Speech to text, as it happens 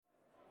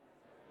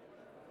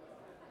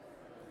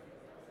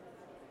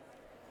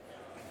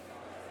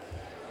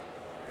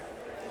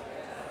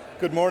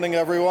Good morning,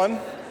 everyone.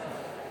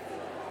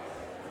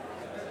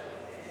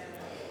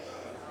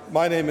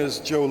 My name is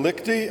Joe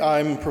Lichty.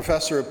 I'm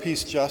professor of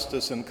peace,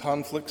 justice, and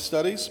conflict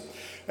studies,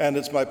 and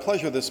it's my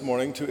pleasure this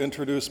morning to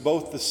introduce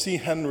both the C.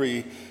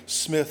 Henry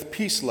Smith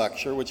Peace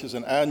Lecture, which is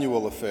an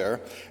annual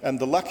affair, and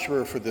the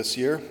lecturer for this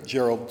year,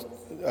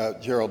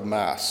 Gerald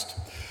Mast.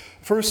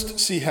 First,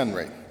 C.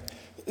 Henry.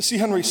 C.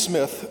 Henry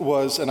Smith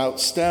was an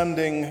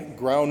outstanding,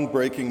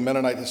 groundbreaking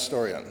Mennonite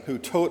historian who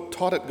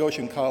taught at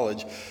Goshen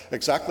College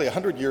exactly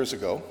 100 years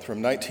ago,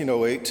 from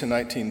 1908 to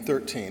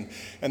 1913,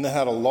 and then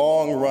had a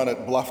long run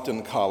at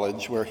Bluffton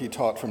College, where he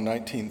taught from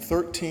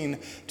 1913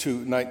 to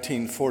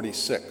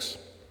 1946.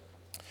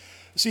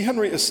 C.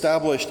 Henry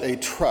established a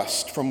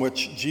trust from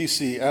which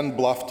GC and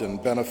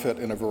Bluffton benefit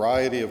in a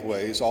variety of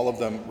ways, all of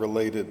them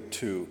related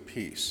to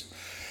peace.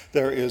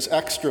 There is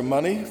extra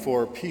money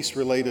for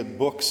peace-related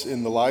books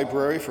in the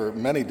library for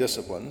many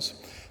disciplines,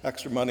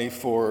 extra money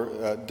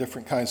for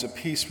different kinds of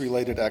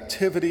peace-related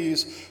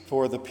activities,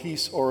 for the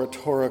peace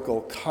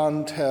oratorical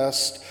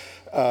contest,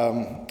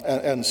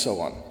 and so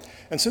on.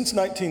 And since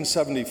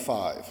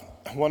 1975,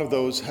 one of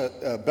those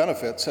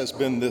benefits has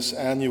been this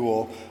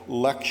annual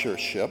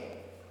lectureship.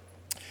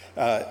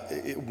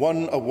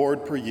 One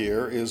award per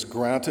year is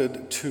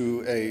granted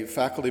to a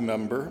faculty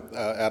member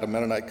at a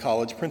Mennonite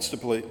college,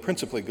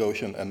 principally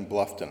Goshen and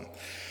Bluffton.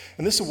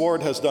 And this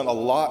award has done a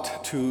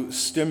lot to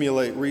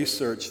stimulate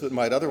research that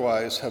might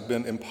otherwise have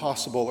been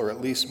impossible or at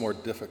least more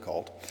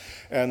difficult.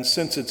 And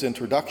since its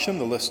introduction,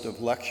 the list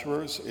of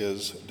lecturers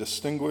is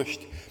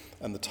distinguished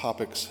and the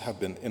topics have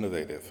been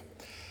innovative.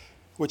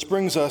 Which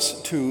brings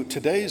us to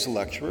today's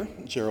lecturer,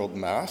 Gerald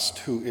Mast,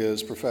 who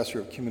is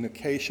professor of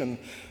communication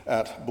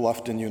at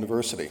Bluffton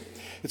University.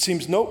 It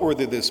seems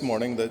noteworthy this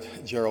morning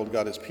that Gerald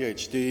got his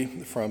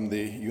PhD from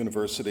the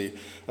University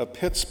of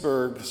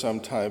Pittsburgh,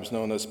 sometimes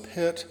known as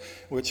Pitt,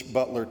 which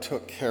Butler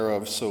took care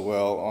of so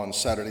well on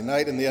Saturday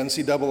night in the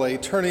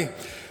NCAA tourney.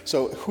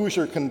 So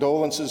Hoosier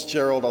condolences,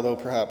 Gerald, although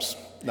perhaps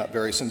not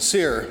very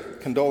sincere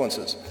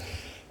condolences.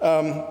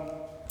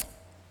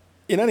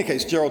 In any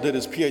case, Gerald did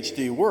his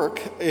PhD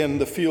work in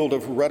the field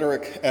of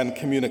rhetoric and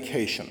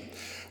communication,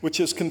 which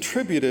has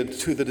contributed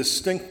to the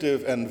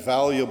distinctive and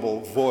valuable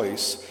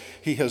voice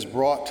he has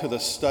brought to the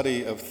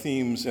study of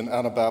themes in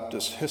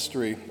Anabaptist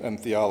history and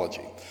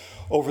theology.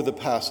 Over the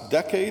past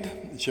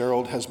decade,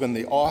 Gerald has been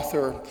the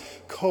author,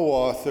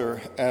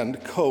 co-author,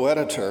 and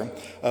co-editor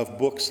of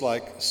books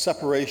like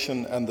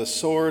Separation and the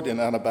Sword in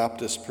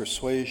Anabaptist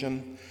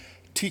Persuasion,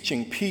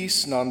 Teaching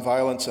Peace,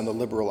 Nonviolence, and the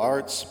Liberal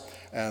Arts,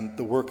 and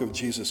The Work of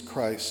Jesus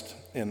Christ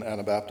in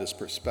Anabaptist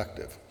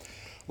Perspective.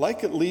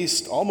 Like at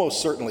least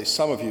almost certainly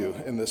some of you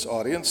in this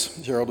audience,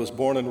 Gerald was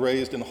born and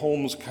raised in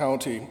Holmes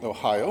County,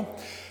 Ohio,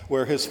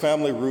 where his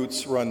family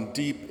roots run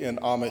deep in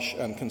Amish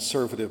and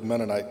conservative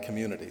Mennonite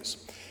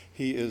communities.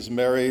 He is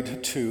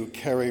married to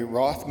Carrie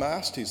Roth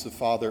Mast. He's the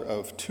father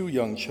of 2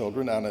 young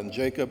children, Anna and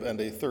Jacob, and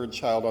a 3rd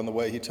child on the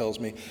way, he tells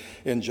me,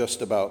 in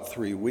just about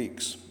 3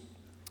 weeks.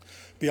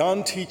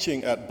 Beyond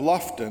teaching at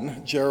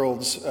Bluffton,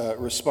 Gerald's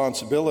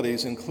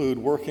responsibilities include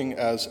working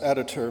as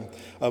editor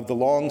of the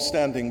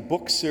long-standing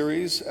book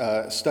series,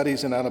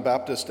 Studies in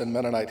Anabaptist and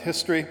Mennonite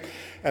History,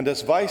 and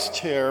as vice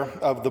chair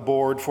of the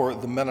board for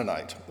The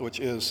Mennonite,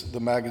 which is the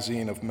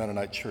magazine of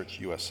Mennonite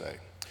Church USA.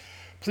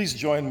 Please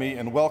join me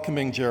in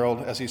welcoming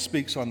Gerald as he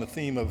speaks on the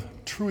theme of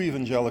true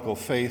evangelical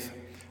faith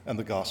and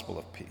the gospel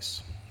of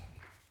peace.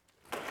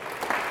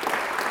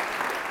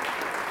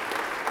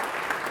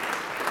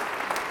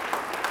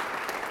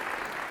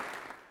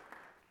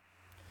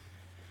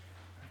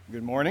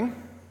 Good morning.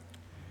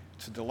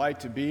 It's a delight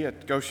to be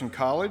at Goshen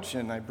College,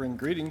 and I bring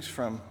greetings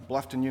from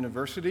Bluffton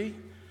University.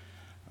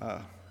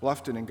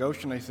 Bluffton and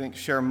Goshen, I think,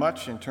 share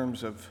much in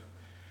terms of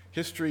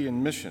history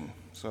and mission,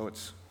 so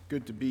it's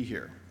good to be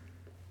here.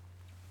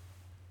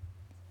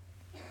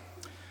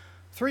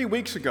 3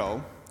 weeks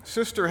ago,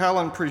 Sister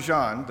Helen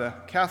Prejean, the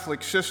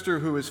Catholic sister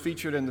who is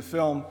featured in the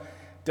film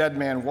Dead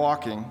Man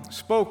Walking,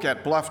 spoke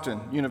at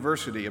Bluffton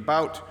University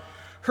about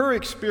her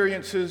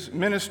experiences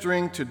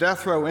ministering to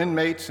death row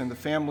inmates and the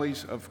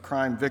families of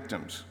crime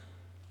victims.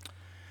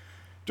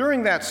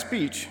 During that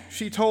speech,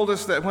 she told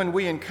us that when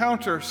we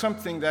encounter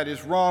something that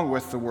is wrong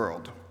with the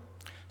world,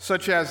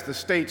 such as the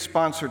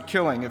state-sponsored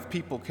killing of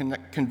people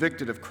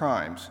convicted of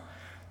crimes,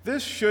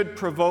 this should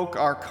provoke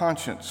our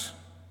conscience.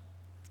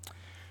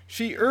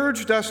 She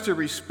urged us to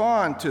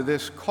respond to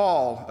this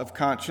call of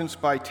conscience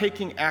by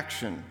taking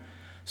action,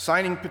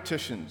 signing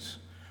petitions,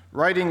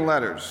 writing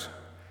letters,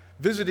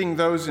 visiting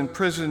those in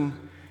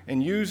prison,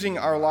 and using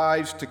our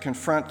lives to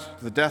confront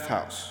the death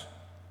house.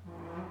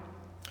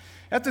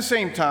 At the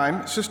same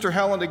time, Sister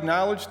Helen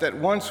acknowledged that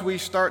once we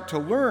start to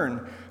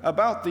learn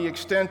about the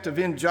extent of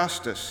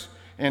injustice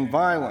and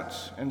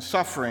violence and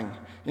suffering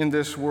in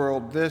this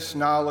world, this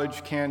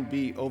knowledge can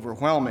be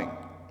overwhelming.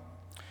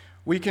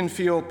 We can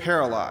feel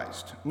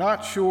paralyzed,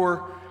 not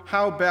sure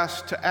how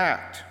best to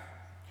act.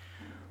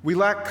 We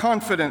lack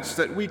confidence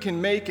that we can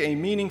make a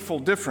meaningful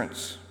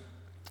difference.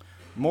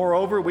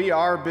 Moreover, we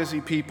are busy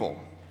people,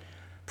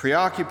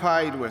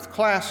 preoccupied with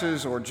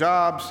classes or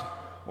jobs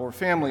or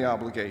family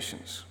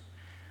obligations.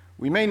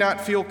 We may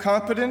not feel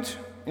competent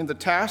in the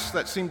tasks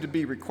that seem to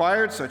be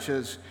required, such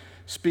as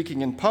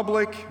speaking in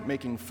public,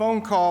 making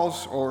phone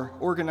calls, or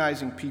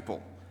organizing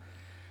people.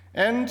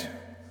 And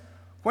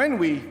when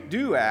we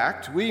do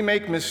act, we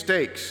make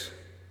mistakes.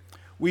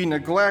 We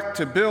neglect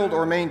to build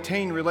or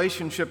maintain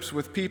relationships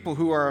with people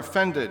who are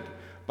offended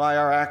by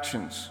our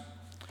actions.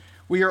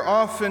 We are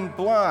often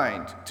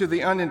blind to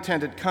the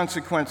unintended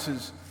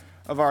consequences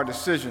of our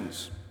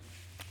decisions.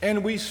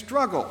 And we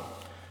struggle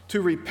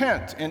to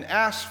repent and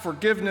ask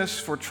forgiveness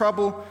for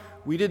trouble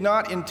we did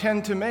not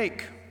intend to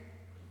make.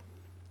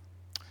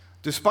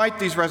 Despite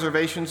these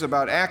reservations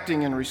about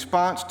acting in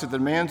response to the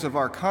demands of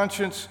our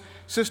conscience,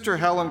 Sister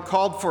Helen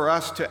called for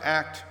us to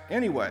act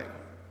anyway.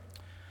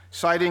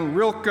 Citing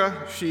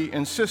Rilke, she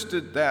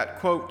insisted that,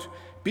 quote,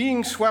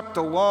 being swept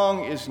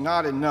along is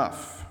not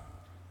enough,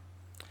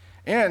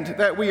 and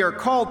that we are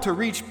called to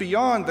reach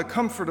beyond the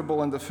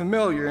comfortable and the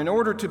familiar in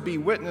order to be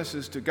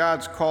witnesses to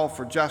God's call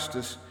for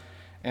justice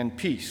and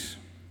peace.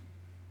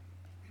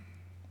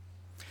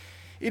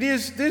 It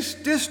is this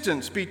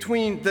distance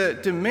between the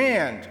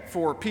demand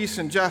for peace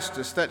and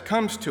justice that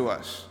comes to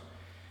us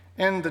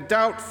and the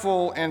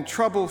doubtful and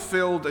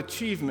trouble-filled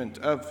achievement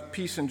of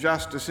peace and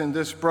justice in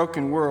this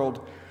broken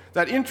world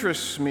that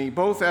interests me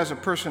both as a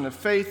person of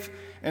faith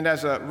and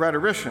as a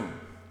rhetorician.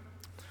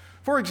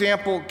 For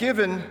example,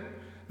 given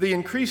the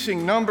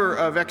increasing number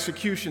of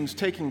executions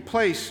taking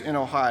place in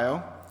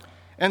Ohio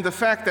and the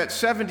fact that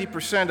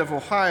 70% of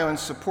Ohioans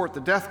support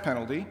the death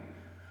penalty,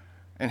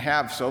 and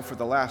have so for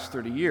the last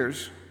 30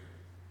 years,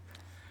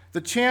 the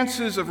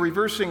chances of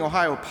reversing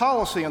Ohio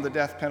policy on the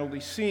death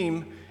penalty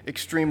seem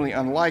extremely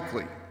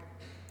unlikely.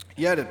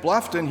 Yet at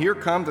Bluffton, here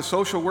come the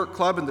Social Work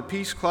Club and the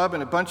Peace Club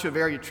and a bunch of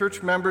area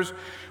church members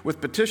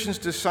with petitions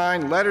to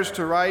sign, letters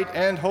to write,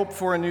 and hope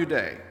for a new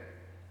day.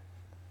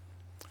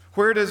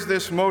 Where does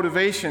this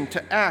motivation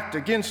to act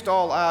against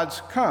all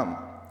odds come?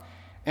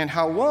 And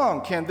how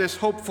long can this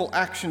hopeful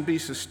action be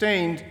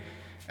sustained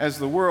as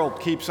the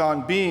world keeps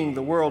on being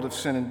the world of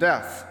sin and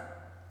death?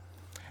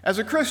 As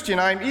a Christian,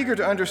 I am eager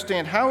to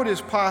understand how it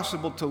is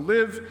possible to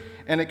live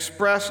and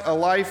express a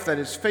life that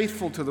is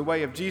faithful to the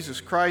way of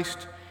Jesus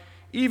Christ,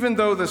 even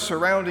though the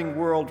surrounding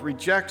world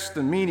rejects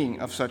the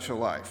meaning of such a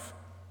life.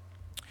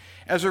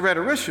 As a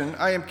rhetorician,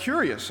 I am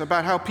curious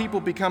about how people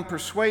become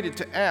persuaded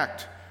to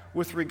act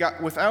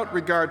without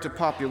regard to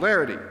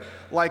popularity,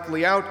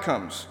 likely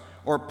outcomes,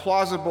 or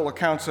plausible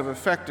accounts of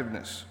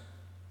effectiveness.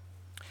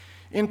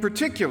 In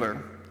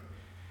particular,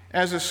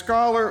 as a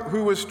scholar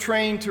who was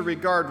trained to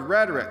regard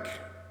rhetoric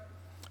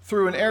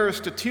through an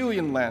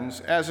Aristotelian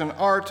lens as an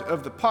art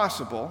of the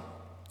possible,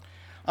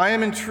 I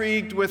am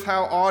intrigued with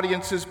how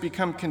audiences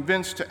become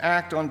convinced to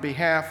act on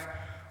behalf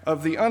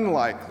of the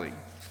unlikely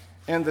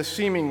and the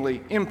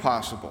seemingly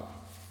impossible.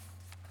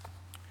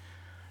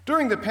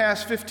 During the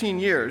past 15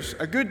 years,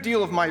 a good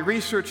deal of my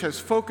research has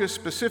focused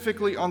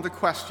specifically on the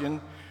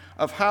question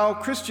of how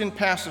Christian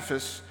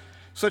pacifists,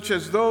 such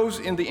as those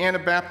in the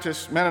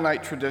Anabaptist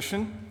Mennonite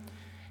tradition,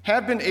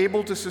 have been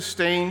able to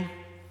sustain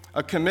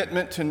a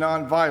commitment to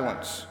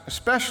nonviolence,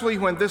 especially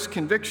when this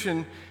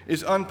conviction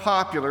is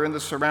unpopular in the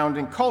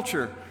surrounding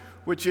culture,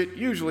 which it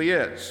usually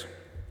is.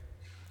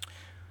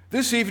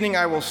 This evening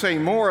I will say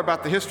more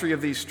about the history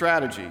of these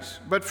strategies,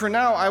 but for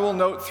now I will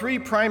note three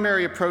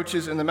primary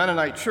approaches in the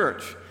Mennonite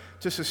Church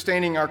to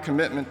sustaining our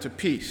commitment to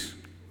peace.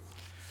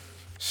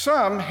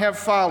 Some have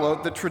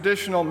followed the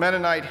traditional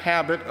Mennonite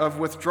habit of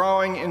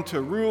withdrawing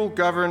into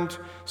rule-governed,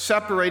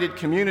 separated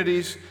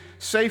communities,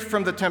 safe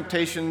from the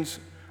temptations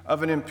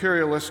of an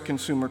imperialist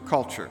consumer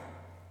culture.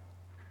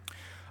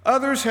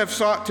 Others have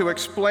sought to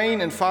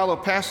explain and follow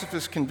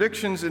pacifist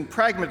convictions in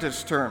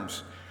pragmatist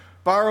terms,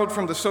 borrowed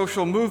from the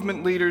social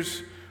movement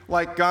leaders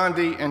like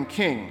Gandhi and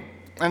King,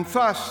 and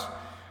thus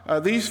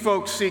these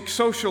folks seek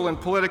social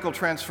and political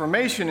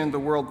transformation in the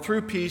world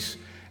through peace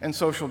and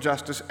social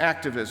justice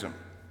activism.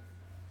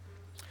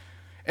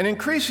 An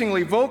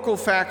increasingly vocal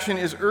faction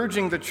is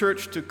urging the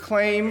church to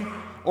claim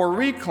or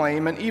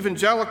reclaim an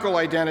evangelical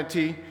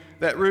identity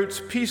that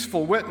roots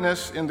peaceful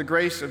witness in the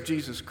grace of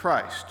Jesus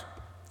Christ.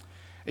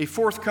 A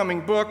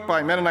forthcoming book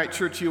by Mennonite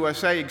Church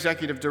USA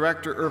Executive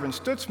Director Irvin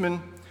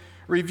Stutzman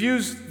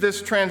reviews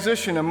this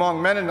transition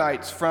among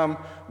Mennonites from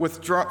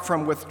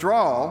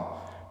withdrawal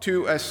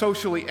to a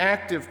socially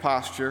active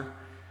posture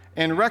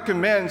and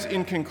recommends,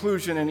 in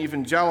conclusion, an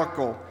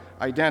evangelical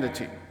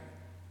identity.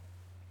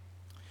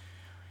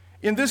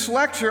 In this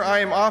lecture, I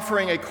am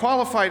offering a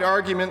qualified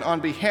argument on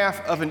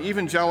behalf of an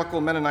evangelical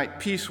Mennonite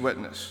peace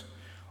witness,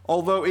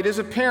 although it is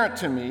apparent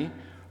to me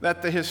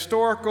that the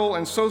historical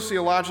and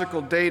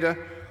sociological data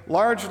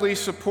largely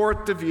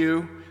support the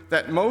view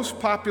that most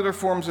popular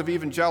forms of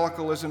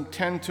evangelicalism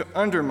tend to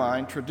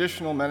undermine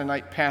traditional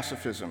Mennonite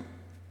pacifism.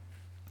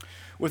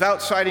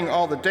 Without citing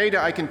all the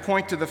data, I can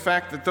point to the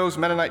fact that those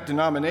Mennonite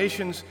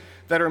denominations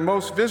that are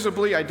most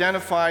visibly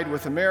identified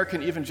with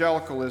American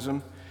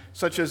evangelicalism,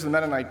 such as the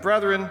Mennonite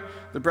Brethren,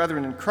 the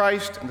Brethren in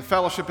Christ, and the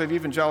Fellowship of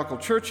Evangelical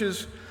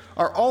Churches,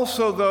 are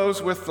also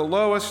those with the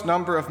lowest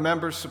number of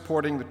members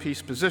supporting the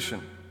peace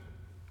position.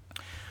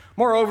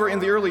 Moreover, in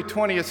the early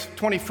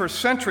 21st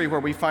century where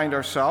we find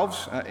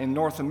ourselves in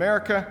North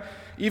America,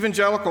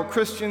 evangelical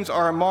Christians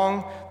are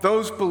among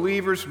those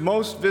believers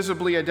most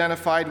visibly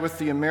identified with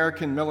the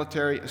American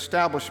military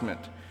establishment,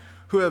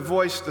 who have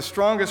voiced the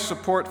strongest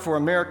support for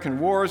American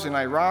wars in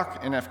Iraq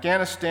and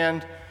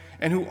Afghanistan,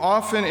 and who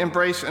often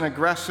embrace an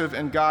aggressive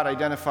and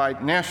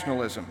God-identified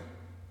nationalism.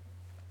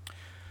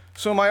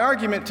 So my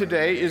argument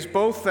today is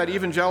both that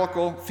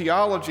evangelical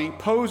theology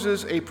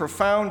poses a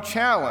profound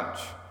challenge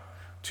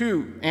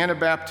to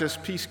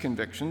Anabaptist peace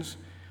convictions,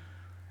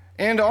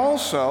 and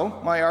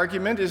also my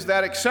argument is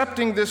that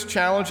accepting this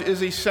challenge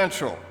is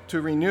essential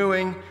to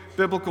renewing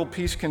biblical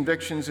peace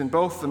convictions in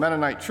both the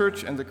Mennonite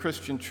Church and the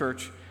Christian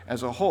Church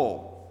as a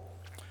whole.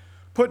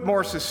 Put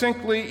more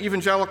succinctly,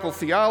 evangelical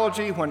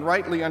theology, when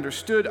rightly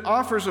understood,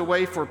 offers a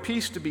way for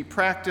peace to be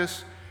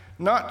practiced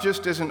not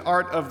just as an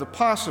art of the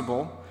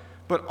possible,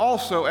 but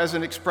also as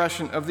an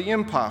expression of the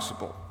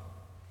impossible.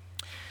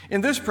 In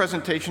this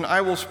presentation,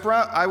 I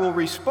will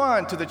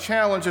respond to the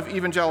challenge of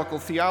evangelical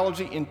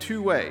theology in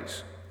two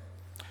ways.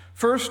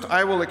 First,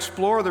 I will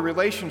explore the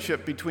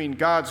relationship between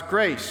God's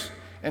grace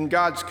and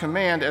God's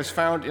command as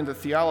found in the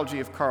theology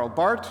of Karl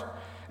Barth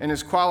and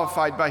is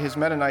qualified by his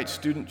Mennonite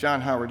student John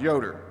Howard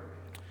Yoder.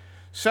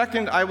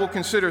 Second, I will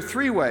consider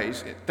three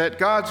ways that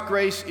God's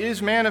grace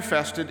is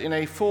manifested in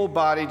a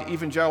full-bodied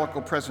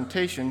evangelical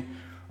presentation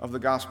of the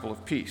gospel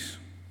of peace.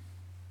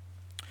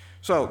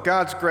 So,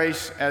 God's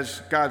grace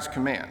as God's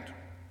command.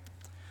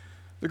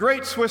 The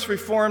great Swiss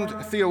Reformed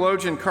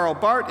theologian Karl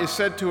Barth is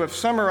said to have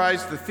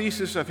summarized the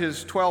thesis of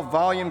his 12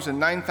 volumes and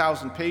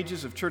 9,000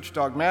 pages of church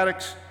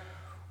dogmatics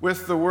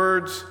with the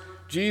words,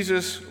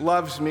 "Jesus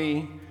loves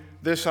me,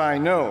 this I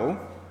know,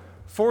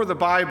 for the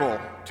Bible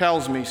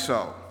tells me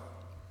so."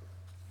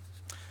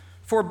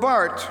 For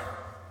Barth,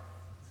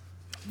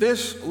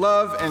 this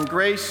love and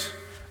grace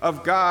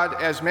of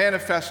God as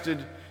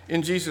manifested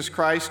in Jesus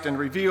Christ and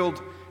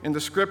revealed in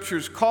the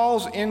Scriptures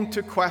calls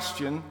into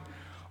question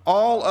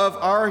all of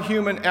our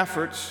human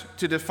efforts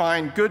to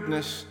define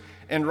goodness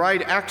and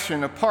right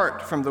action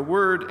apart from the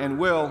word and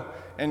will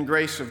and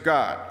grace of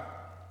God.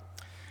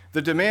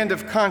 The demand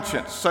of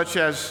conscience, such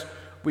as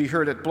we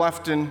heard at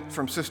Bluffton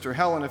from Sister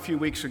Helen a few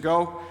weeks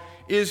ago,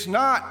 is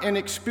not an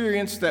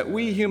experience that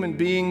we human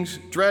beings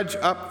dredge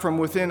up from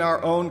within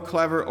our own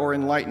clever or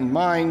enlightened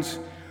minds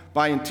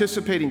by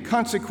anticipating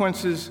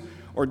consequences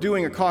or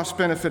doing a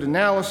cost-benefit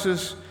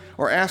analysis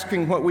or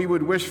asking what we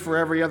would wish for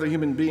every other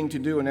human being to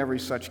do in every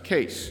such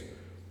case.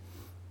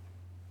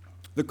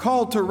 The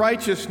call to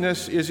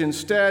righteousness is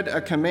instead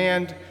a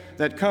command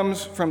that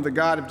comes from the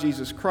God of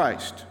Jesus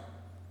Christ.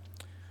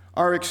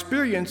 Our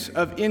experience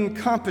of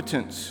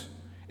incompetence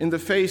in the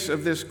face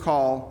of this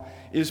call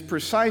is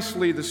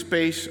precisely the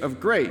space of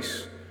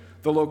grace,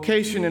 the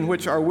location in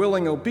which our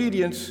willing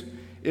obedience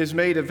is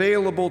made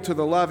available to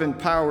the love and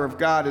power of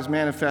God as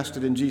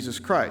manifested in Jesus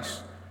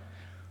Christ.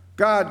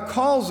 God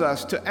calls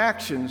us to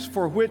actions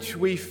for which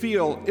we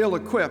feel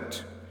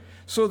ill-equipped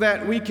so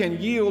that we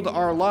can yield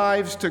our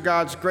lives to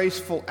God's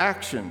graceful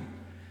action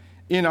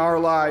in our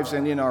lives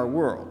and in our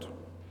world.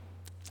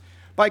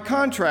 By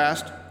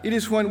contrast, it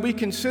is when we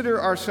consider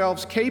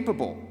ourselves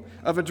capable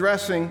of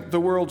addressing the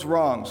world's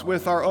wrongs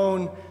with our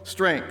own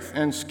strength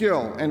and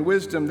skill and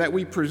wisdom that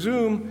we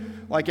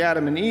presume, like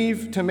Adam and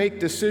Eve, to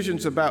make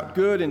decisions about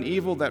good and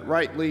evil that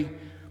rightly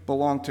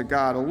belong to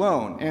God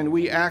alone, and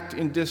we act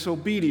in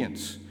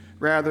disobedience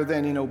rather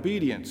than in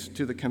obedience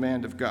to the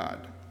command of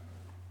God.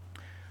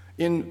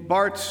 In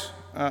Barth's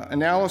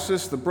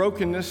analysis, the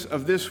brokenness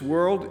of this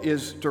world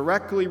is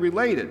directly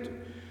related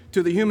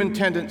to the human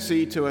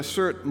tendency to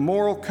assert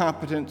moral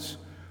competence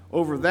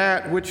over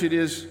that which it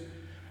is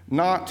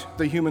not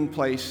the human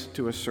place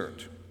to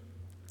assert.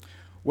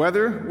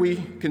 Whether we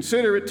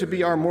consider it to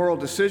be our moral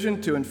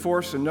decision to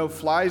enforce a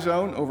no-fly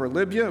zone over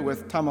Libya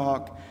with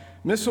Tomahawk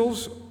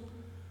missiles,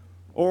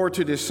 or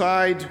to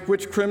decide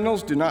which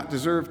criminals do not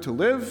deserve to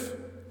live,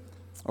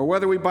 or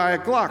whether we buy a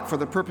Glock for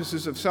the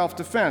purposes of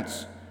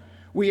self-defense,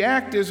 we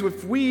act as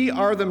if we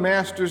are the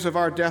masters of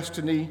our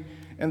destiny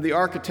and the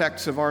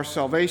architects of our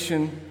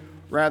salvation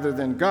rather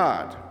than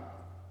God.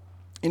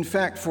 In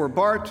fact, for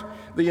Barth,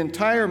 the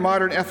entire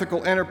modern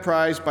ethical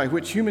enterprise by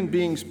which human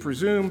beings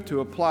presume to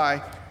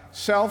apply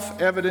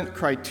self-evident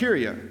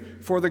criteria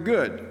for the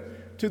good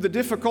to the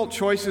difficult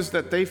choices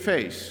that they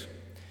face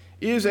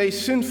is a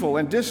sinful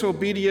and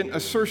disobedient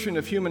assertion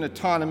of human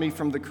autonomy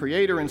from the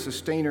creator and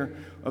sustainer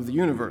of the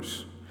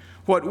universe.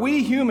 What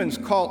we humans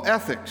call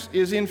ethics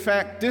is in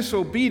fact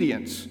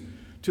disobedience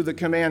to the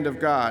command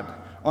of God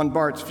on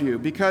Barth's view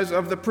because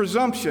of the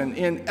presumption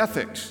in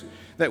ethics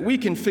that we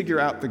can figure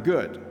out the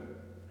good.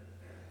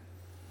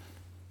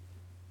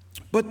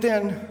 But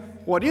then,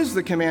 what is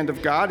the command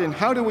of God and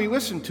how do we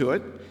listen to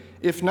it,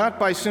 if not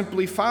by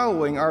simply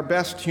following our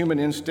best human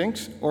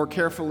instincts or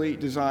carefully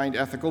designed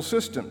ethical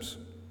systems?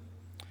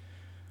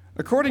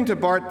 According to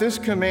Barth, this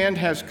command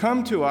has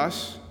come to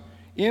us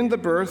in the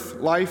birth,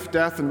 life,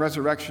 death, and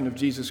resurrection of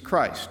Jesus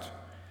Christ.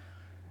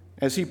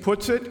 As he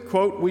puts it,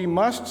 quote, "We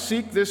must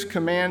seek this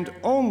command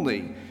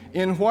only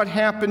in what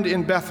happened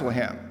in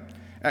Bethlehem,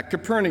 at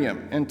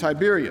Capernaum and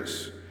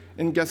Tiberias,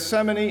 in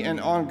Gethsemane and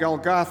on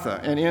Golgotha,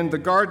 and in the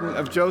garden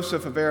of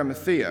Joseph of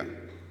Arimathea.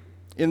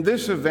 In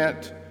this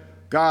event,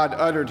 God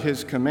uttered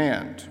his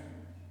command.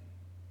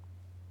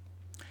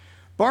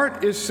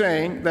 Barth is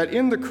saying that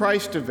in the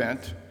Christ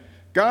event,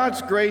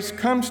 God's grace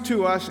comes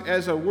to us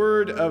as a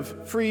word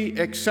of free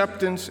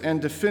acceptance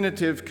and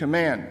definitive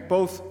command,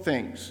 both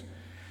things.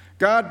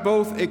 God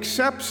both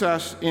accepts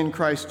us in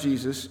Christ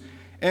Jesus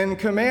and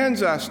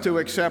commands us to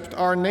accept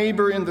our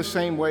neighbor in the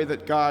same way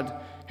that God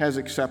has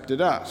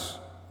accepted us.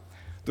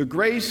 The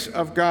grace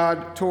of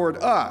God toward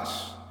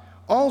us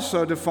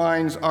also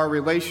defines our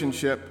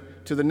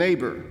relationship to the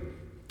neighbor.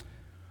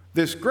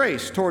 This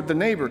grace toward the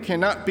neighbor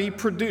cannot be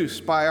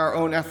produced by our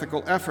own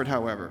ethical effort,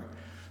 however.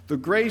 The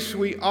grace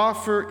we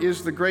offer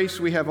is the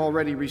grace we have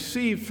already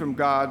received from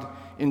God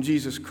in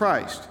Jesus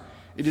Christ.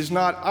 It is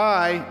not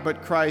I,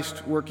 but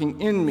Christ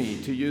working in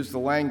me, to use the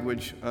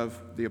language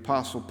of the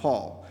Apostle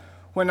Paul.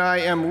 When I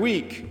am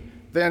weak,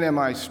 then am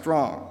I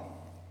strong.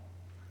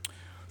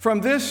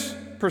 From this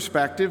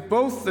perspective,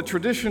 both the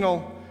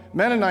traditional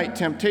Mennonite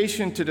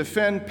temptation to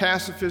defend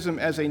pacifism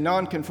as a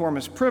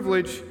nonconformist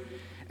privilege,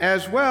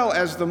 as well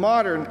as the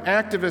modern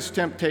activist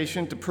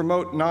temptation to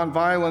promote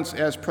nonviolence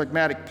as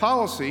pragmatic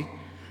policy,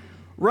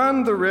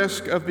 run the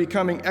risk of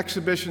becoming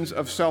exhibitions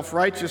of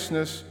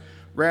self-righteousness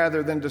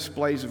rather than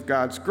displays of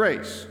God's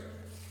grace.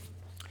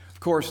 Of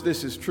course,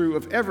 this is true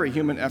of every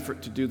human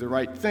effort to do the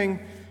right thing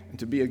and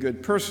to be a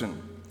good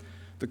person.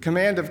 The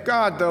command of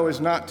God, though, is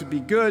not to be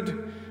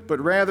good, but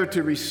rather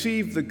to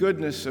receive the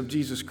goodness of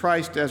Jesus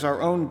Christ as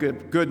our own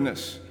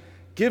goodness,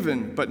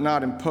 given but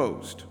not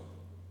imposed.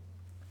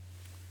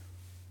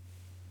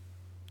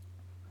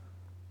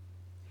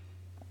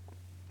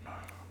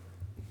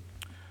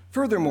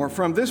 Furthermore,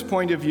 from this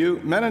point of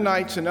view,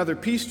 Mennonites and other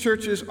peace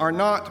churches are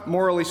not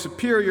morally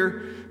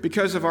superior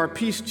because of our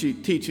peace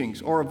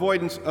teachings or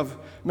avoidance of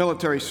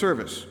military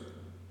service.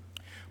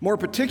 More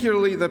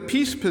particularly, the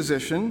peace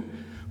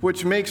position,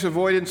 which makes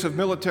avoidance of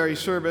military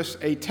service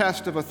a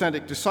test of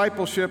authentic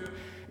discipleship,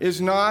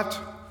 is not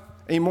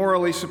a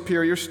morally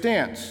superior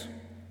stance.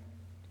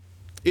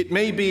 It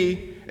may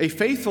be a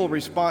faithful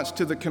response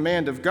to the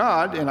command of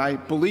God, and I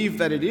believe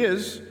that it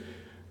is,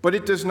 but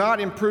it does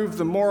not improve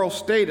the moral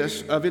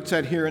status of its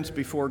adherents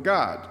before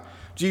God.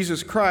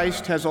 Jesus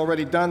Christ has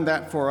already done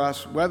that for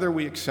us, whether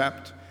we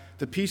accept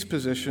the peace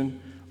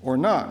position or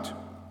not.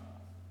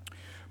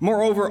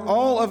 Moreover,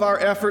 all of our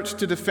efforts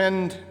to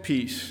defend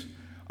peace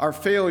are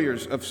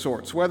failures of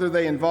sorts, whether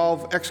they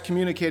involve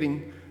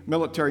excommunicating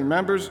military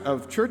members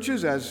of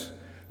churches, as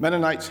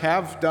Mennonites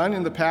have done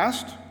in the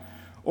past,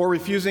 or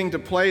refusing to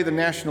play the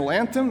national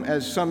anthem,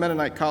 as some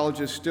Mennonite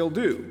colleges still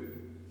do.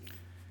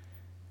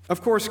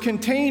 Of course,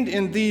 contained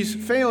in these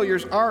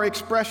failures are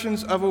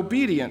expressions of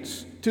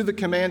obedience to the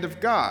command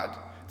of God,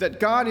 that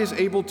God is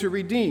able to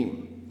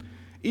redeem.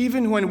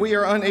 Even when we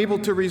are unable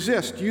to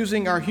resist,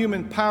 using our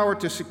human power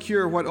to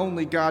secure what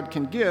only God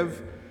can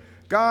give,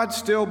 God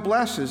still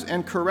blesses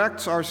and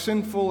corrects our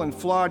sinful and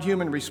flawed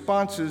human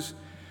responses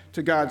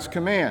to God's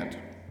command.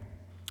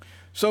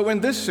 So in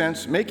this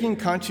sense, making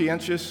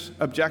conscientious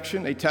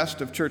objection a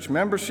test of church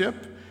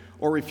membership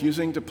or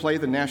refusing to play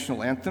the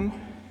national anthem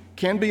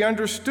can be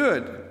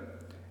understood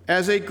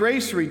as a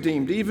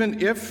grace-redeemed,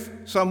 even if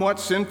somewhat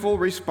sinful,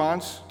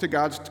 response to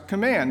God's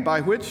command,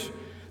 by which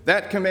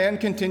that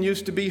command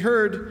continues to be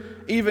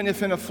heard, even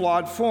if in a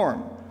flawed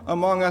form,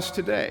 among us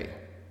today.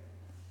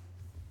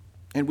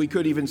 And we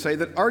could even say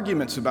that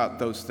arguments about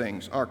those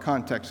things are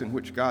contexts in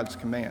which God's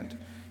command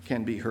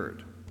can be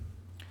heard.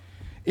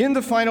 In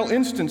the final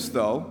instance,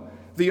 though,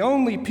 the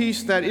only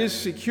peace that is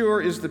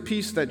secure is the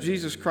peace that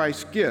Jesus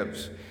Christ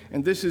gives,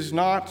 and this is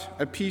not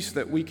a peace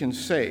that we can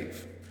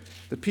save.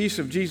 The peace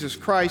of Jesus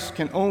Christ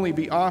can only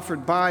be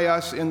offered by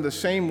us in the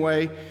same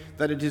way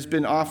that it has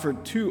been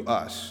offered to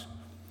us,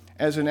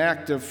 as an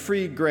act of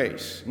free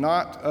grace,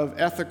 not of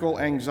ethical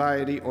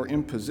anxiety or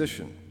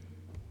imposition.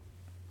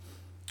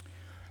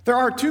 There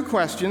are two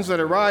questions that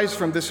arise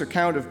from this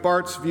account of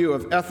Barth's view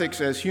of ethics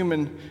as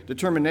human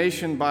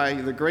determination by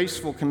the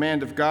graceful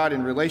command of God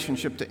in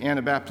relationship to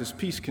Anabaptist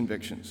peace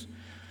convictions.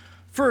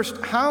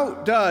 First, how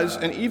does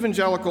an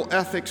evangelical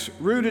ethics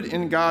rooted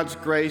in God's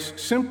grace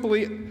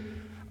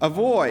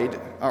avoid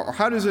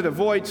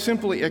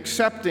simply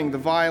accepting the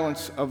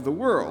violence of the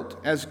world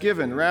as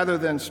given rather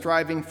than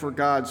striving for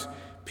God's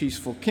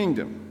peaceful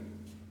kingdom?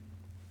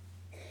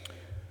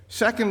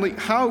 Secondly,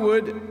 how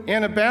would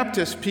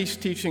Anabaptist peace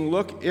teaching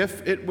look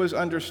if it was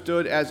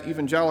understood as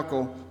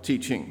evangelical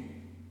teaching?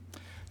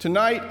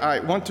 Tonight, I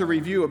want to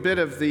review a bit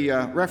of the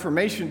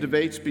Reformation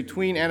debates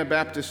between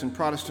Anabaptists and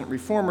Protestant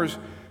reformers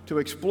to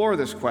explore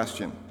this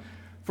question.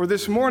 For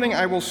this morning,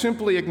 I will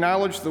simply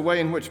acknowledge the way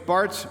in which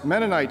Barth's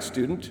Mennonite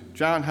student,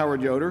 John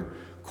Howard Yoder,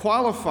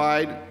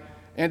 qualified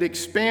and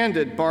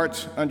expanded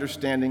Barth's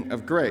understanding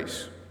of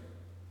grace.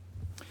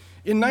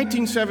 In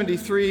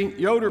 1973,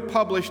 Yoder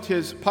published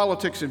his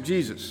Politics of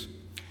Jesus,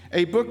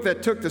 a book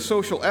that took the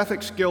social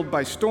ethics guild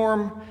by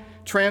storm,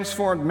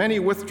 transformed many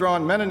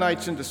withdrawn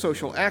Mennonites into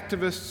social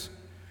activists,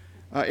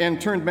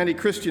 and turned many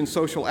Christian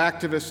social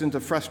activists into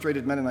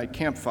frustrated Mennonite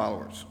camp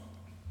followers.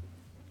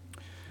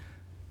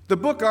 The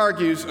book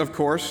argues, of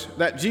course,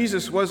 that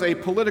Jesus was a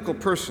political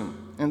person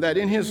and that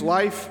in his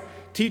life,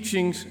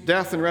 teachings,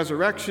 death, and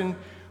resurrection,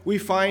 we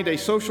find a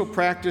social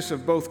practice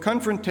of both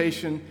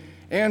confrontation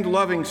and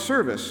loving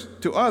service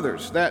to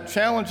others that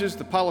challenges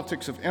the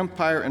politics of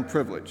empire and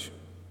privilege.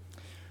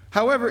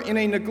 However, in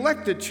a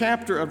neglected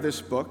chapter of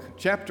this book,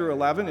 chapter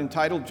 11,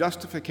 entitled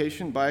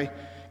Justification by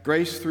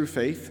Grace Through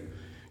Faith,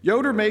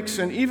 Yoder makes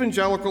an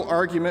evangelical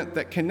argument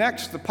that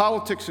connects the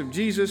politics of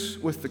Jesus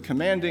with the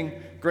commanding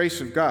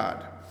grace of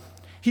God.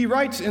 He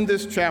writes in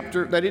this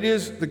chapter that it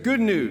is the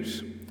good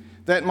news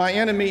that my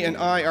enemy and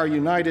I are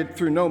united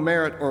through no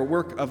merit or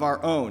work of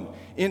our own,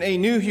 in a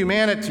new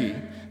humanity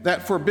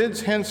that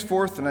forbids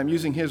henceforth, and I'm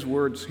using his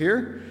words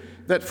here,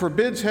 that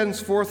forbids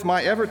henceforth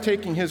my ever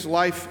taking his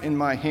life in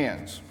my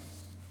hands.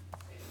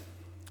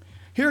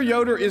 Here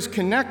Yoder is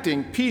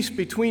connecting peace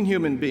between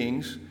human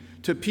beings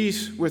to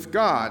peace with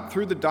God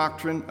through the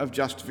doctrine of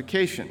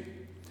justification.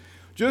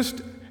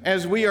 Just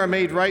as we are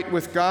made right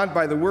with God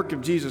by the work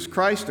of Jesus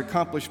Christ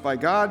accomplished by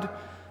God,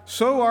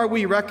 so are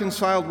we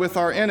reconciled with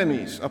our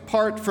enemies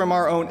apart from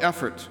our own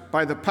effort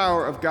by the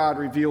power of God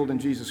revealed in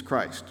Jesus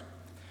Christ.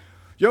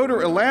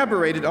 Yoder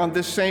elaborated on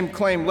this same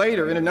claim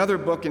later in another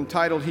book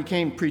entitled He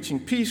Came Preaching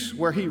Peace,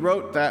 where he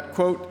wrote that,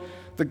 quote,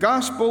 "The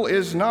gospel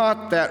is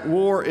not that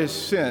war is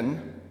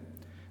sin.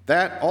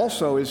 That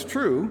also is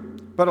true,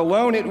 but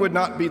alone it would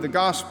not be the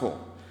gospel.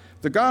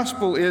 The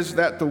gospel is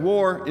that the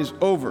war is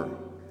over.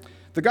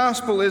 The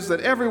gospel is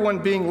that everyone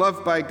being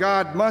loved by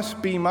God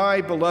must be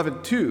my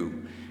beloved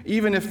too,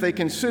 even if they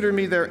consider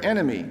me their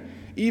enemy,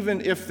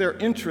 even if their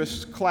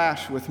interests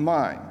clash with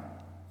mine."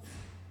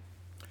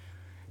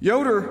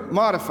 Yoder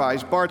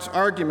modifies Barth's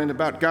argument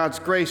about God's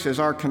grace as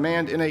our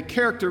command in a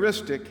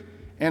characteristic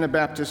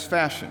Anabaptist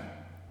fashion.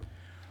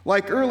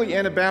 Like early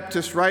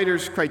Anabaptist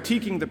writers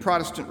critiquing the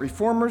Protestant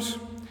reformers,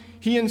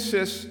 he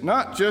insists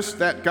not just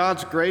that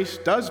God's grace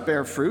does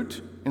bear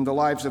fruit in the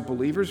lives of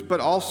believers,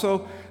 but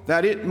also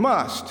that it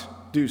must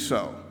do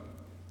so.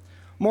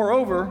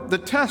 Moreover, the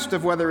test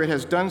of whether it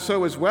has done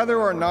so is whether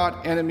or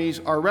not enemies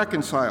are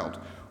reconciled,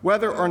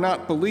 whether or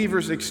not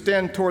believers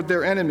extend toward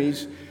their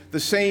enemies the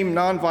same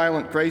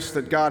nonviolent grace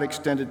that God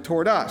extended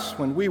toward us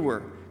when we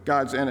were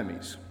God's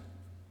enemies.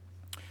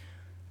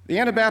 The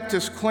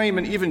Anabaptists claim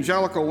in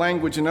evangelical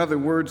language, in other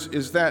words,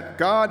 is that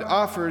God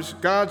offers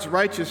God's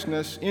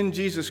righteousness in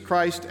Jesus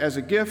Christ as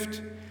a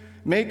gift,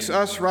 makes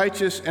us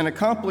righteous, and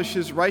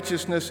accomplishes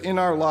righteousness in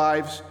our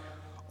lives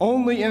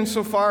only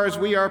insofar as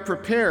we are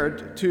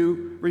prepared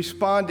to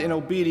respond in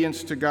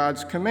obedience to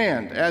God's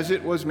command, as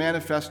it was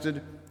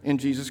manifested in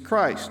Jesus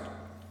Christ.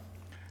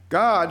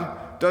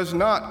 God does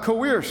not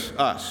coerce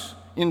us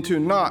into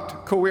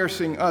not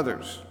coercing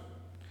others.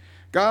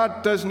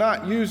 God does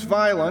not use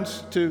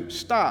violence to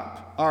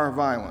stop our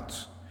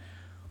violence.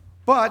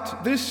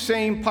 But this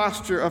same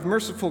posture of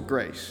merciful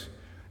grace,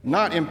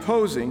 not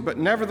imposing, but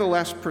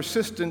nevertheless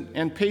persistent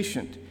and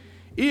patient,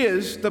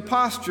 is the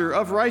posture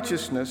of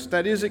righteousness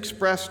that is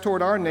expressed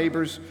toward our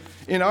neighbors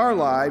in our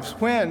lives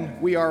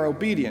when we are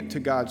obedient to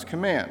God's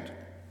command.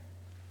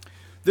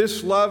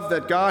 This love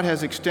that God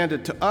has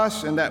extended to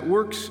us and that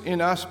works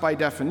in us by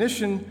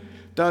definition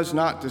does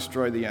not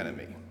destroy the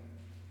enemy.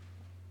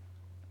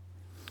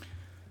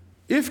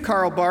 If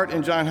Karl Barth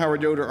and John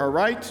Howard Yoder are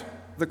right,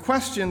 the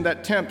question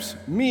that tempts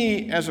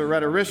me as a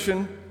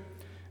rhetorician,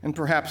 and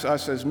perhaps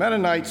us as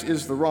Mennonites,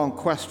 is the wrong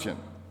question.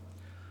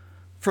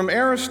 From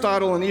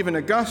Aristotle and even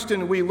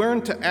Augustine, we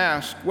learn to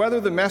ask whether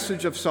the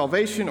message of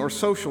salvation or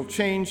social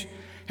change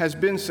has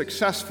been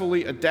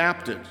successfully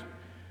adapted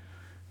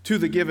to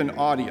the given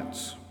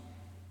audience.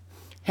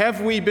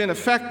 Have we been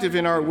effective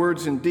in our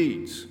words and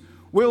deeds?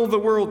 Will the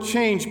world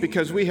change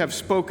because we have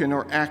spoken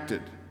or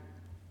acted?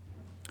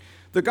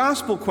 The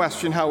gospel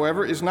question,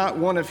 however, is not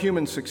one of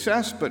human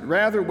success, but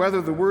rather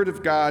whether the word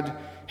of God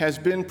has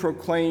been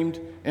proclaimed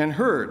and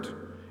heard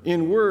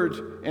in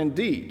word and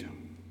deed.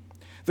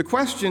 The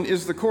question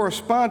is the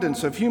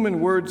correspondence of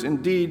human words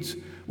and deeds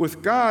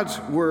with God's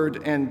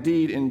word and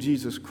deed in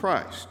Jesus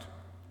Christ.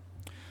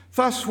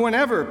 Thus,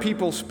 whenever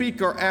people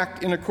speak or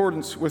act in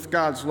accordance with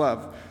God's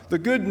love, the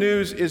good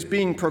news is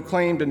being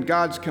proclaimed and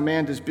God's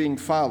command is being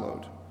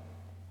followed.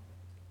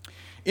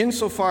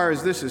 Insofar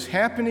as this is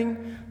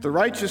happening, the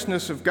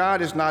righteousness of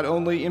God is not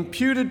only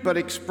imputed but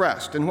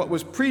expressed, and what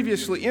was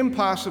previously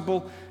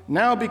impossible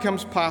now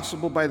becomes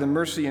possible by the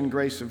mercy and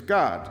grace of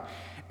God.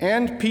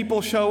 And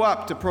people show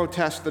up to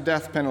protest the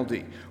death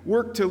penalty,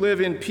 work to live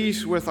in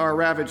peace with our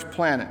ravaged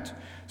planet,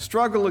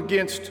 struggle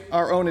against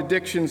our own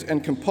addictions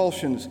and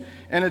compulsions,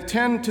 and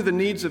attend to the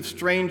needs of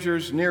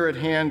strangers near at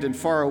hand and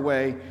far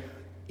away,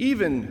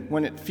 even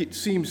when it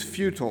seems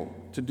futile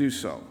to do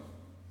so.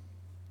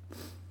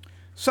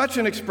 Such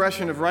an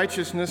expression of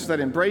righteousness that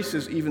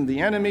embraces even the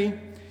enemy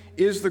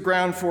is the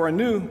ground for a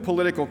new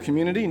political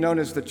community known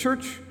as the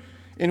church,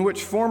 in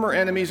which former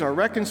enemies are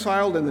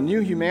reconciled and the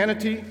new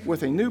humanity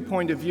with a new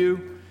point of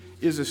view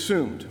is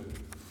assumed.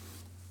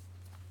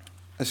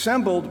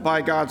 Assembled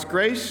by God's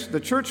grace, the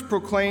church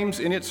proclaims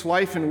in its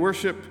life and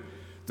worship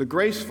the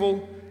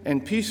graceful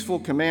and peaceful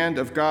command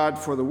of God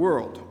for the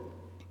world.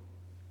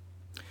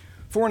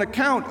 For an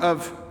account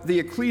of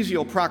the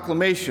ecclesial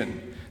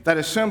proclamation that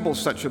assembles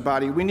such a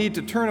body, we need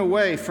to turn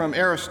away from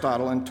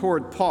Aristotle and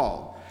toward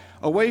Paul,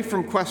 away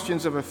from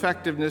questions of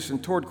effectiveness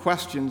and toward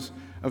questions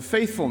of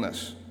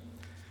faithfulness.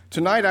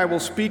 Tonight I will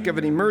speak of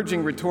an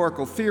emerging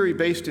rhetorical theory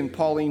based in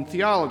Pauline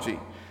theology.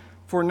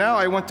 For now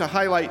I want to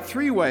highlight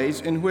 3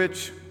 ways in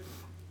which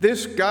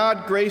this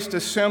God-graced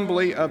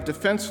assembly of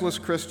defenseless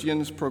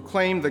Christians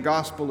proclaim the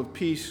gospel of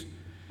peace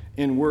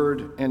in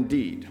word and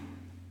deed.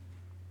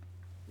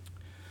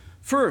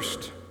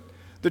 First,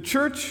 the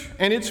church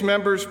and its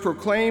members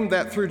proclaim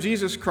that through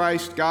Jesus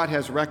Christ, God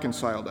has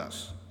reconciled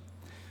us.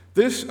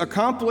 This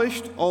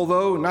accomplished,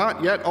 although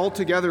not yet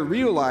altogether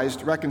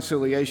realized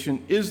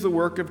reconciliation is the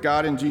work of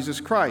God in Jesus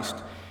Christ,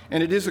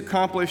 and it is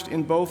accomplished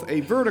in both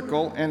a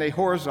vertical and a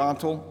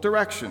horizontal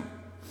direction.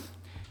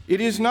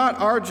 It is not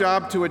our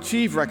job to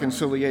achieve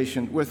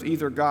reconciliation with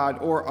either God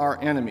or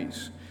our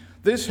enemies.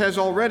 This has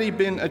already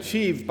been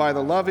achieved by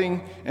the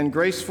loving and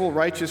graceful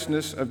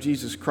righteousness of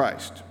Jesus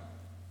Christ.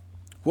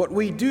 What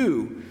we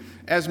do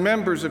as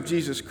members of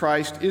Jesus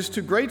Christ is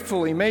to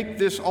gratefully make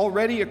this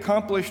already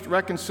accomplished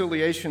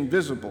reconciliation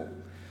visible.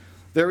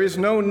 There is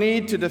no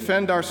need to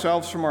defend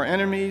ourselves from our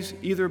enemies,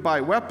 either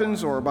by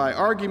weapons or by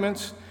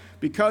arguments,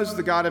 because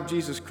the God of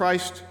Jesus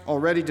Christ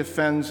already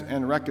defends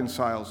and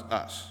reconciles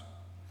us.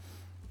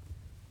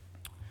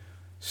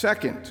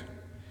 Second,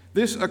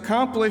 this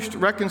accomplished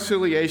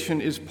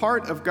reconciliation is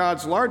part of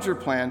God's larger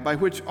plan by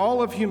which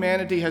all of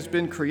humanity has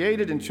been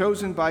created and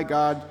chosen by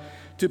God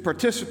to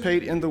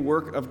participate in the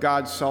work of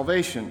God's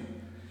salvation.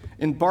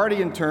 In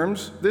Bardian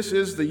terms, this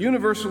is the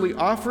universally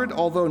offered,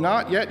 although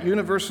not yet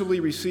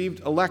universally received,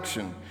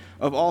 election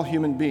of all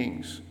human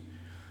beings.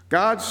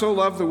 God so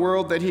loved the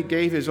world that he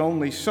gave his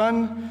only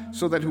Son,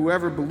 so that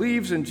whoever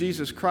believes in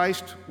Jesus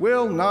Christ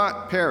will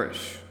not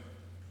perish.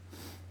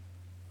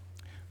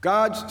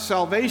 God's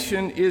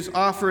salvation is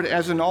offered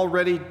as an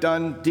already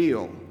done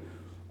deal.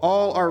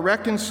 All are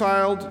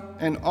reconciled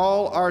and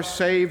all are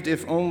saved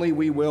if only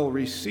we will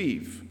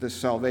receive this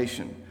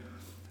salvation.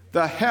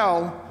 The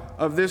hell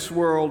of this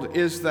world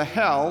is the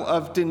hell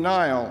of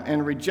denial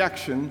and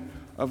rejection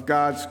of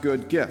God's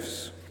good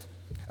gifts,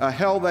 a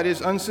hell that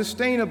is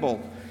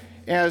unsustainable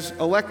as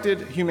elected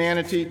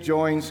humanity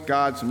joins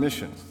God's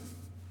mission.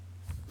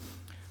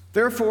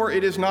 Therefore,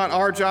 it is not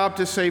our job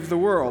to save the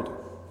world,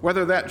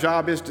 whether that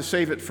job is to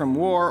save it from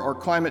war or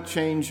climate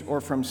change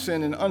or from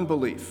sin and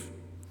unbelief.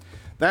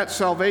 That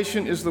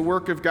salvation is the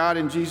work of God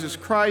in Jesus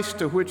Christ,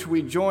 to which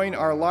we join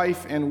our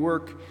life and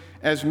work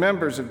as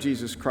members of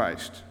Jesus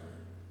Christ.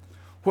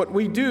 What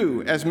we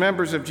do as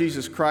members of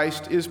Jesus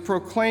Christ is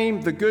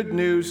proclaim the good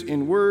news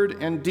in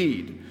word and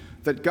deed,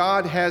 that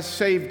God has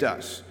saved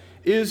us,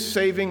 is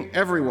saving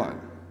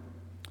everyone.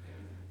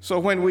 So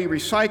when we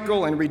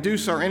recycle and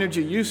reduce our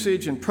energy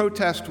usage and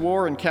protest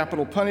war and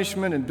capital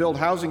punishment and build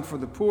housing for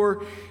the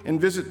poor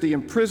and visit the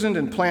imprisoned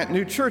and plant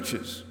new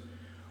churches,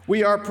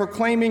 we are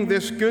proclaiming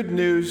this good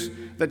news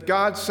that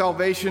God's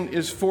salvation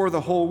is for the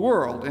whole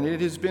world, and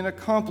it has been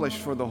accomplished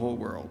for the whole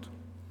world.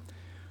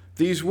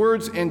 These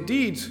words and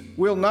deeds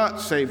will not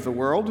save the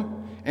world,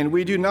 and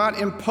we do not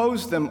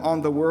impose them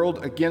on the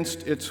world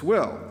against its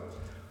will.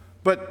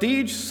 But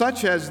deeds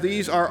such as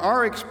these are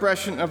our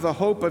expression of the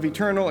hope of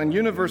eternal and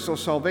universal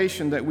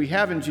salvation that we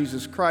have in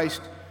Jesus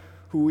Christ,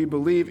 who we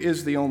believe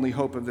is the only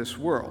hope of this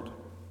world.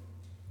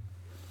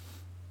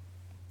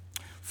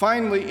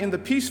 Finally, in the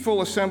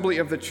peaceful assembly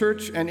of the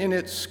church and in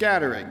its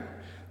scattering,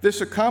 this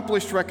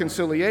accomplished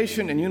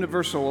reconciliation and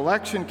universal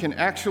election can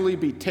actually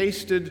be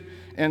tasted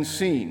and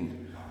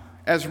seen.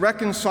 As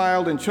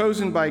reconciled and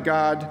chosen by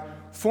God,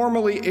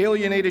 formerly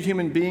alienated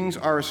human beings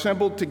are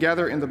assembled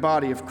together in the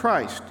body of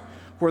Christ,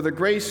 where the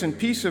grace and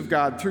peace of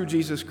God through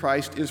Jesus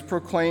Christ is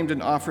proclaimed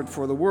and offered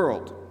for the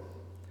world.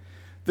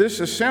 This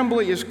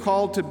assembly is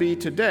called to be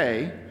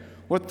today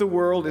what the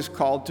world is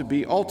called to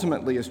be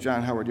ultimately, as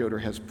John Howard Yoder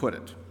has put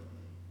it.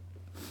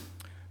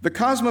 The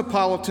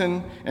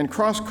cosmopolitan and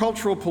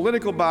cross-cultural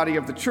political body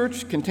of the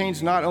church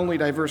contains not only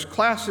diverse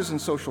classes and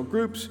social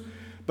groups,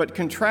 but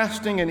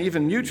contrasting and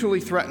even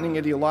mutually threatening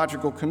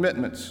ideological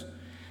commitments.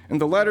 In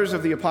the letters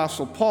of the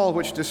Apostle Paul,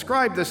 which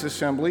describe this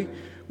assembly,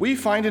 we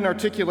find an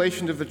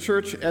articulation of the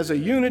church as a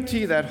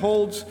unity that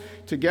holds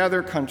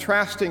together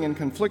contrasting and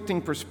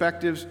conflicting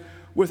perspectives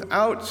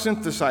without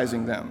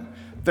synthesizing them.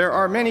 There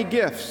are many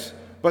gifts,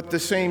 but the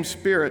same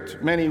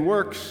Spirit, many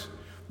works,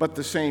 but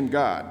the same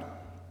God.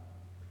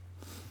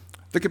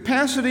 The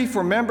capacity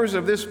for members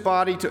of this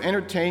body to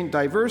entertain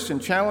diverse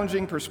and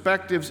challenging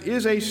perspectives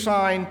is a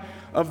sign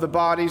of the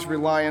body's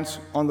reliance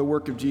on the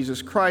work of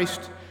Jesus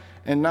Christ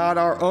and not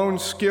our own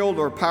skilled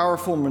or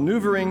powerful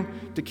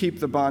maneuvering to keep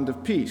the bond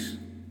of peace.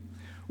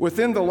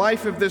 Within the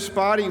life of this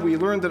body, we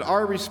learn that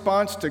our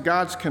response to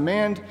God's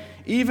command,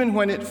 even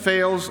when it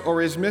fails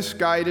or is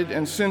misguided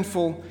and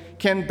sinful,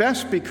 can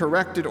best be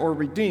corrected or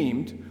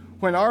redeemed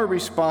when our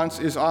response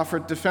is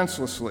offered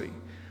defenselessly,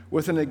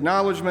 with an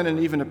acknowledgement and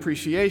even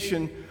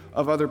appreciation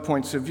of other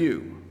points of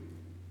view.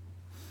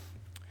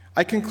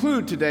 I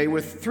conclude today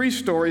with 3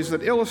 stories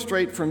that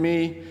illustrate for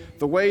me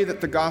the way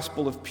that the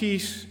gospel of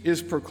peace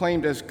is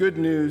proclaimed as good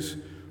news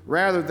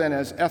rather than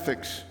as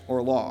ethics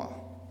or law.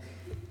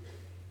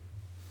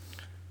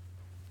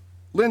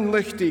 Lynn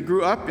Lichty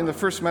grew up in the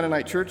First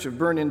Mennonite Church of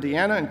Berne,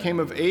 Indiana, and came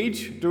of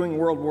age during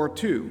World War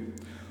II.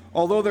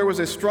 Although there was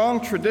a strong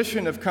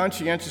tradition of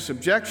conscientious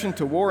objection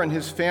to war in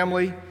his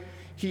family,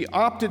 he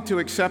opted to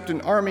accept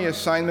an Army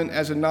assignment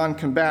as a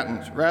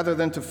non-combatant rather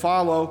than to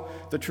follow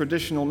the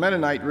traditional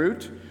Mennonite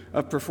route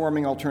of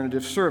performing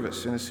alternative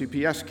service in a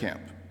CPS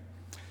camp.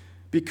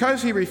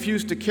 Because he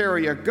refused to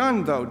carry a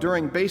gun, though,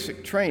 during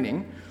basic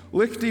training,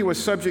 Lichty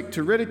was subject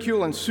to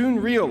ridicule and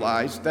soon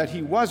realized that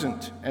he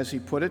wasn't, as he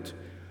put it,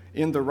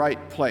 in the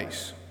right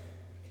place.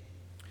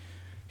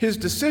 His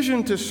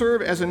decision to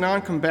serve as a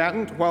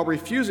non-combatant while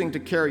refusing to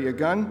carry a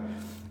gun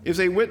is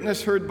a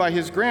witness heard by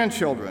his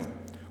grandchildren,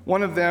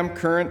 one of them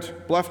current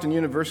Bluffton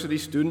University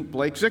student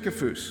Blake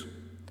Zickafus.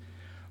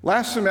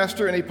 Last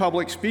semester in a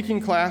public speaking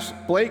class,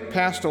 Blake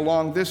passed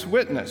along this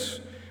witness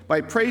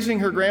by praising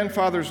her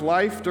grandfather's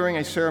life during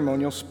a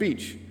ceremonial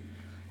speech.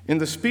 In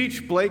the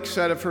speech, Blake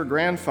said of her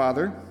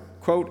grandfather,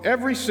 quote,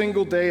 "Every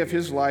single day of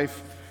his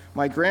life,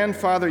 my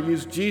grandfather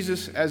used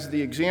Jesus as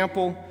the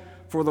example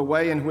for the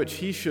way in which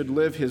he should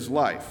live his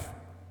life."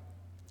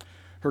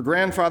 Her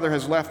grandfather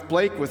has left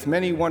Blake with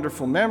many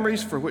wonderful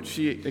memories for which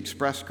she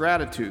expressed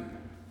gratitude.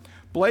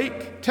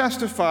 Blake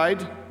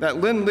testified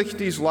that Lynn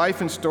Lichty's life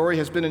and story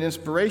has been an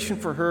inspiration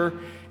for her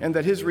and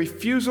that his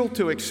refusal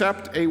to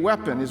accept a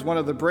weapon is one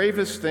of the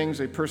bravest things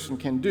a person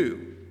can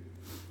do.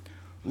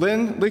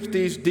 Lynn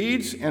Lichty's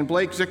deeds and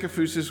Blake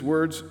Zickafus's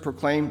words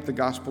proclaim the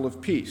gospel of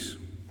peace.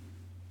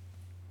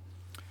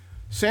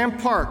 Sam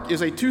Park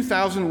is a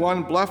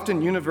 2001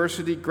 Bluffton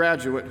University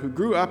graduate who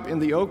grew up in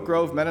the Oak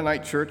Grove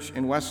Mennonite Church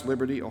in West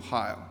Liberty,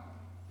 Ohio.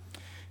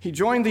 He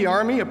joined the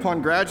Army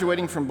upon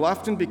graduating from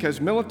Bluffton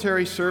because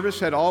military service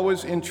had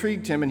always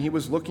intrigued him and he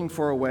was looking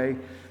for a way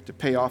to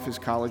pay off his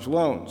college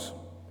loans.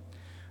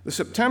 The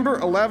September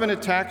 11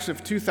 attacks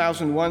of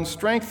 2001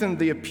 strengthened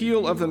the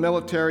appeal of the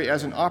military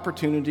as an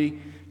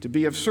opportunity to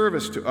be of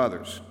service to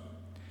others.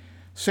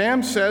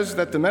 Sam says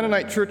that the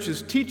Mennonite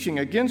Church's teaching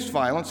against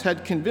violence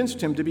had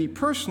convinced him to be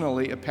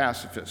personally a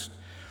pacifist,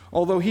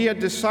 although he had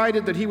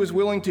decided that he was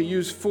willing to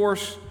use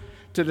force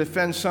to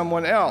defend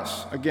someone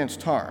else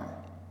against harm.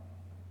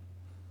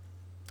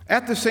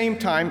 At the same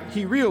time,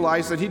 he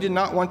realized that he did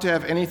not want to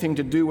have anything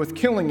to do with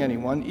killing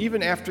anyone,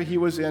 even after he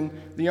was in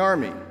the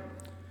Army.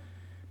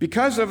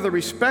 Because of the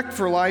respect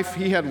for life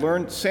he had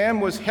learned, Sam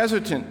was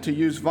hesitant to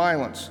use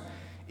violence,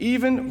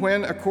 even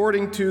when,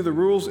 according to the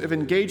rules of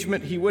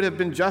engagement, he would have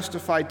been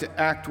justified to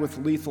act with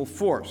lethal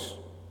force.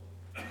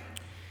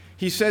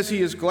 He says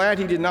he is glad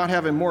he did not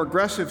have a more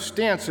aggressive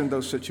stance in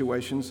those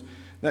situations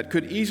that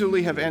could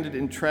easily have ended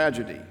in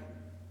tragedy.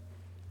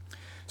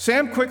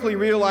 Sam quickly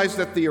realized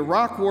that the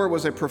Iraq War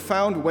was a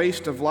profound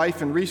waste of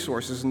life and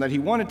resources and that he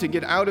wanted to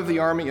get out of the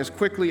Army as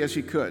quickly as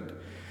he could.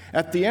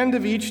 At the end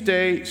of each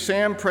day,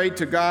 Sam prayed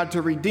to God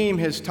to redeem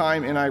his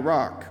time in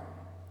Iraq.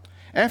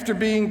 After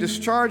being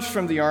discharged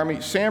from the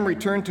Army, Sam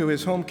returned to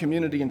his home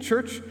community and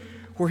church,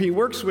 where he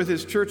works with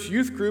his church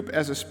youth group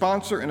as a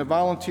sponsor and a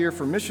volunteer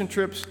for mission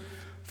trips,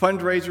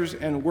 fundraisers,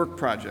 and work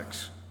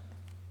projects.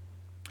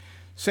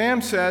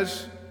 Sam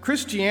says,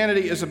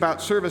 Christianity is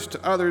about service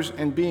to others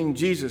and being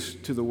Jesus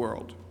to the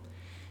world.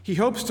 He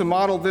hopes to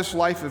model this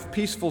life of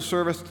peaceful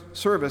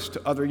service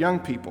to other young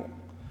people.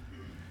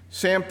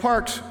 Sam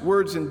Park's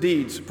words and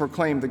deeds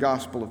proclaim the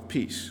gospel of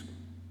peace.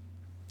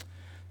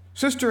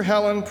 Sister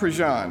Helen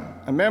Prejean,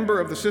 a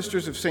member of the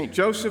Sisters of St.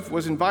 Joseph,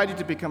 was invited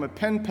to become a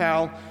pen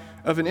pal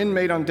of an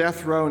inmate on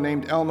death row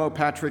named Elmo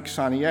Patrick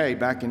Saunier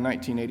back in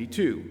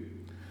 1982.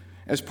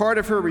 As part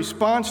of her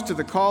response to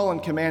the call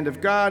and command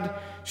of God,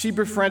 she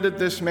befriended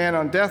this man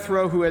on death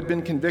row who had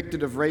been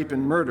convicted of rape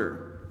and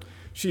murder.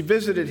 She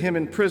visited him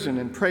in prison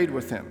and prayed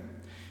with him.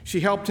 She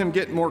helped him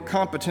get more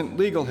competent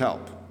legal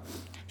help.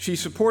 She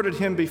supported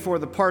him before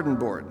the pardon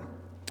board.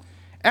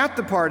 At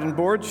the pardon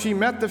board, she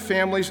met the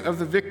families of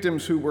the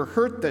victims who were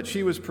hurt that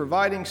she was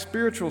providing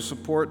spiritual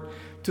support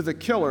to the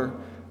killer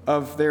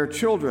of their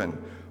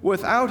children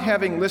without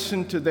having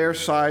listened to their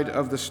side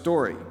of the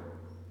story.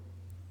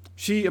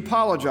 She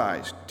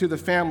apologized to the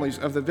families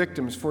of the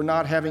victims for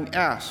not having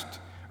asked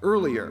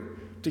earlier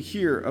to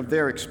hear of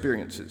their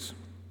experiences.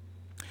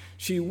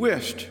 She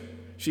wished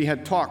she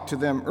had talked to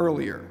them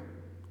earlier.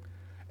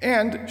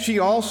 And she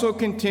also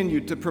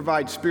continued to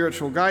provide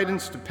spiritual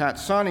guidance to Pat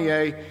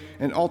Saunier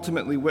and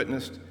ultimately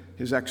witnessed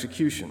his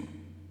execution.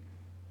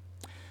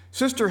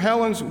 Sister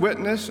Helen's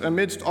witness,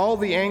 amidst all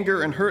the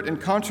anger and hurt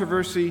and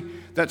controversy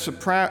that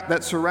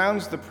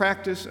surrounds the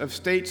practice of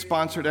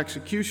state-sponsored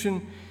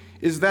execution,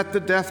 is that the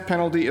death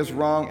penalty is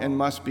wrong and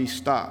must be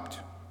stopped.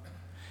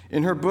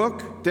 In her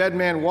book, Dead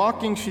Man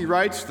Walking, she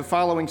writes the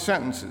following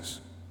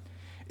sentences.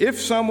 If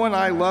someone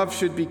I love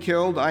should be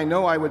killed, I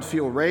know I would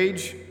feel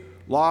rage,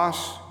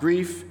 loss,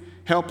 grief,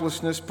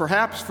 helplessness,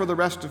 perhaps for the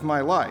rest of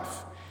my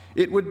life.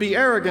 It would be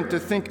arrogant to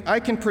think I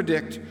can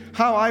predict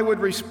how I would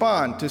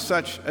respond to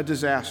such a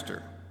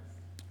disaster.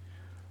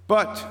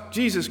 But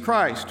Jesus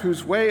Christ,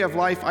 whose way of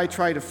life I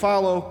try to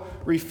follow,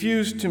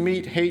 refused to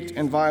meet hate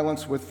and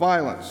violence with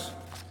violence.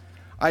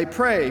 I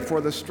pray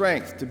for the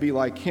strength to be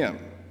like him.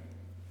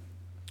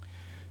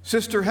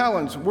 Sister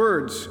Helen's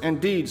words and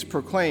deeds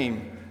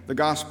proclaim the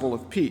gospel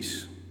of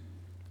peace.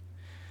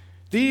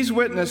 These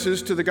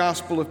witnesses to the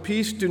gospel of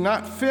peace do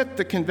not fit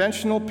the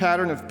conventional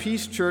pattern of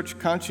peace church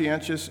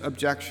conscientious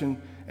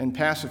objection and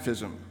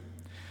pacifism,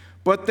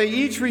 but they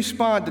each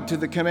responded to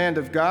the command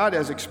of God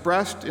as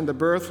expressed in the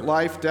birth,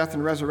 life, death,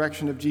 and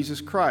resurrection of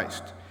Jesus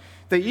Christ.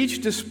 They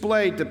each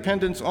displayed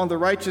dependence on the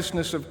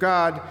righteousness of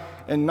God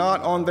and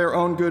not on their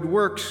own good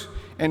works,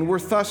 and were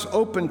thus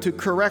open to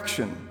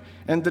correction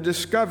and the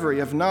discovery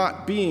of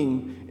not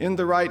being in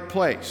the right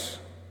place.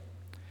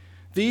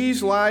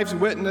 These lives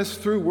witness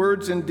through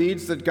words and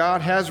deeds that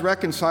God has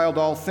reconciled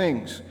all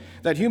things,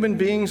 that human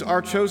beings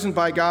are chosen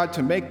by God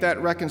to make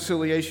that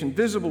reconciliation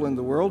visible in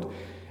the world,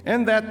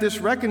 and that this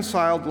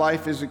reconciled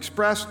life is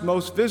expressed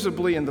most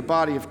visibly in the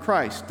body of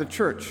Christ, the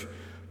church,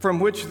 from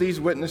which these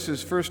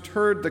witnesses first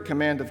heard the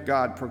command of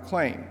God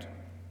proclaimed.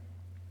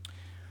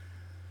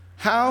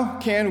 How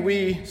can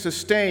we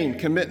sustain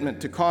commitment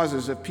to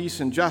causes of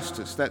peace and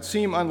justice that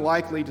seem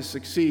unlikely to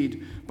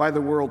succeed by the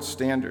world's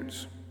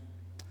standards?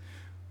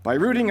 By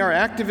rooting our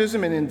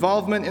activism and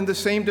involvement in the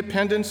same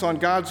dependence on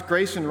God's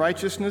grace and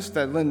righteousness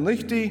that Lynn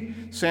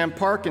Lichty, Sam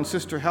Park, and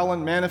Sister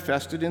Helen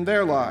manifested in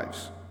their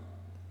lives.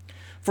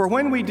 For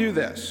when we do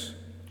this,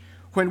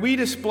 when we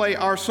display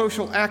our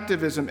social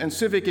activism and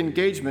civic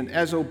engagement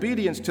as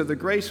obedience to the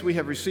grace we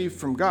have received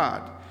from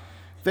God,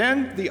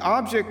 then the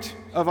object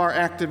of our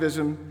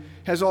activism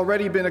has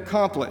already been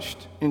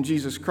accomplished in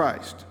Jesus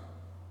Christ.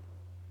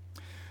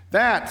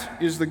 That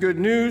is the good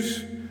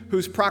news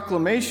whose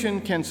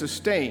proclamation can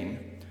sustain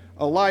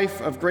a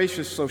life of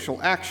gracious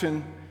social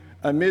action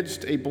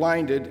amidst a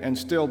blinded and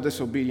still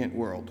disobedient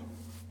world.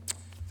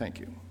 Thank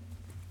you.